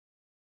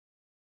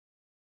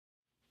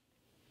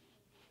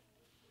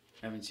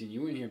Haven't seen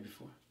you in here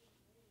before.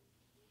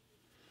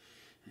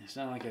 And it's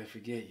not like I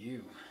forget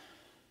you.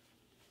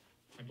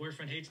 My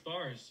boyfriend hates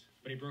bars,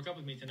 but he broke up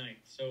with me tonight.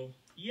 So,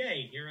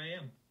 yay, here I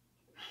am.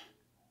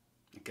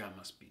 The guy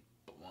must be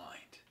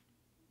blind.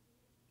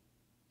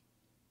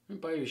 Let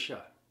me buy you a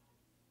shot.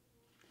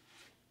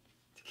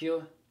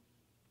 Tequila?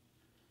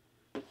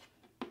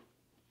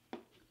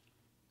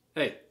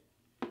 Hey,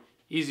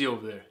 easy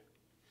over there.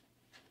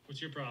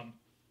 What's your problem?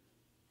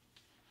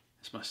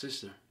 That's my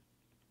sister.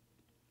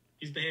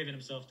 He's behaving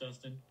himself,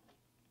 Dustin.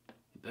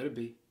 You better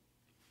be.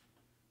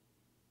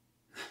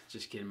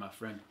 Just kidding, my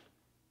friend.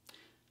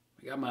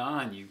 I got my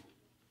eye on you.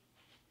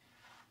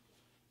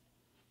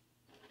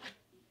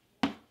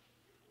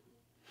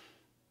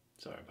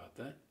 Sorry about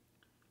that.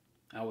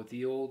 Out with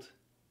the old,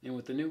 in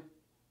with the new.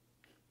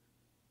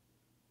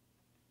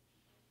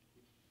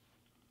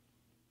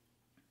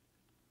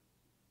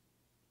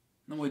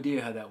 No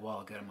idea how that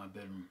wallet got in my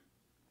bedroom.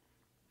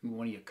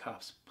 One of your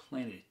cops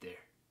planted it there.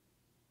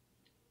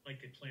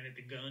 Like they planted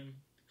the gun,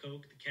 the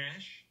coke, the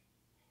cash?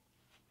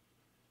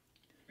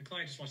 My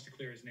client just wants to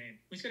clear his name.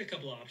 He's got a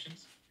couple of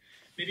options.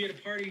 Maybe at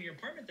a party in your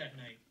apartment that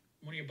night.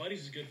 One of your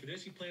buddies is good for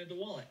this. He planted the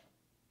wallet.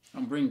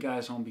 I'm bringing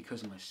guys home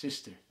because of my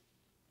sister.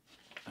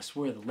 I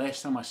swear the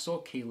last time I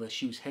saw Kayla,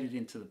 she was headed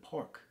into the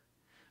park.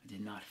 I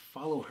did not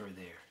follow her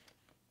there.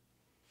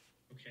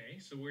 Okay,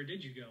 so where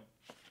did you go?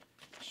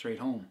 Straight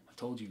home, I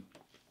told you.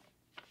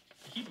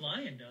 You keep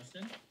lying,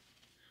 Dustin.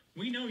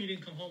 We know you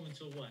didn't come home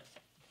until what,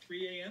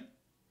 3 a.m.?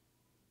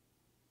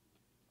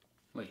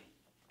 Wait,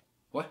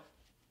 what?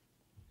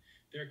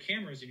 There are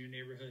cameras in your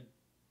neighborhood.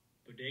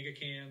 Bodega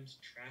cams,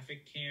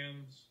 traffic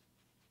cams.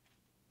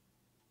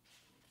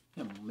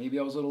 Yeah, maybe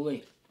I was a little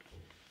late.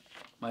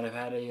 Might have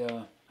had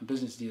a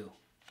business deal.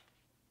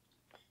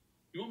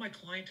 You want my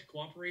client to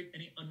cooperate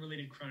any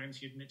unrelated crimes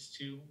he admits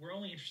to? We're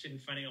only interested in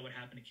finding out what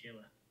happened to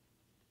Kayla.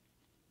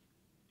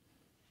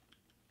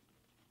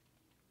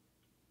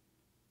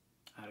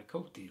 I had a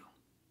coke deal.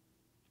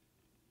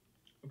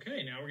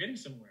 Okay, now we're getting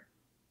somewhere.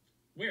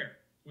 Where?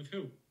 With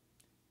who?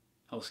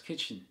 Hell's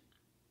Kitchen.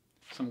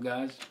 Some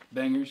guys,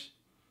 bangers.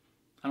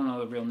 I don't know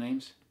the real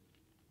names.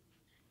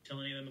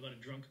 Tell any of them about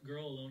a drunk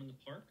girl alone in the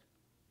park?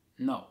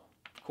 No,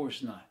 of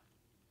course not.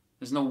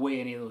 There's no way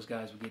any of those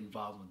guys would get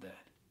involved with that.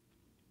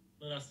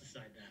 Let us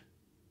decide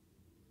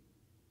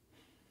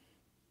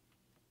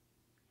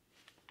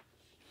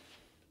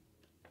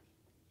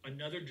that.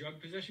 Another drug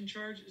possession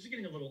charge? This is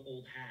getting a little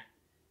old hat.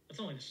 That's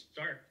only the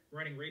start.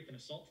 We're adding rape and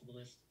assault to the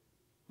list.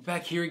 We're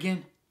back here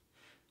again?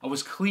 I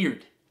was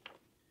cleared.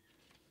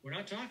 We're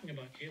not talking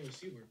about Kayla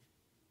Seward.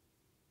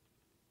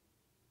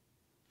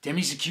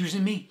 Demi's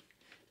accusing me?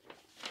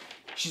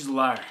 She's a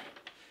liar.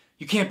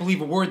 You can't believe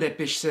a word that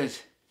bitch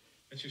says.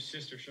 That's your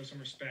sister. Show some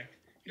respect.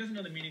 He doesn't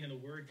know the meaning of the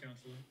word,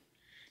 counselor.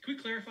 Can we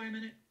clarify a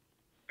minute?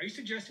 Are you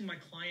suggesting my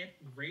client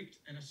raped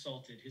and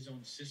assaulted his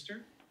own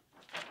sister?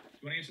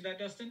 You want to answer that,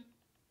 Dustin?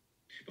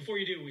 Before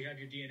you do, we have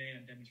your DNA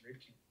on Demi's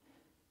rape kit.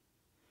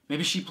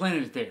 Maybe she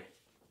planted it there,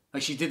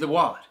 like she did the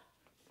wallet.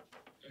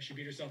 Does she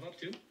beat herself up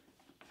too?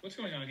 What's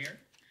going on here?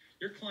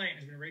 Your client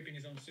has been raping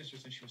his own sister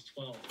since she was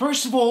 12.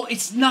 First of all,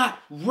 it's not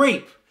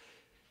rape.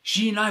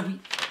 She and I,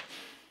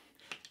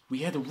 we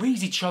had to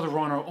raise each other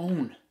on our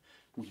own.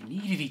 We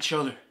needed each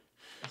other.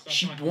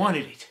 She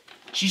wanted it.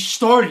 She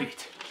started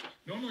it.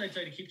 Normally I'd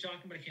tell you to keep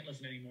talking, but I can't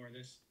listen to any more of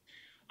this.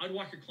 I'd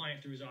walk your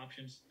client through his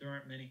options. There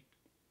aren't many.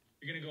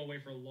 You're going to go away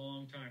for a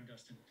long time,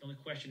 Dustin. The only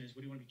question is,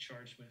 what do you want to be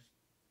charged with?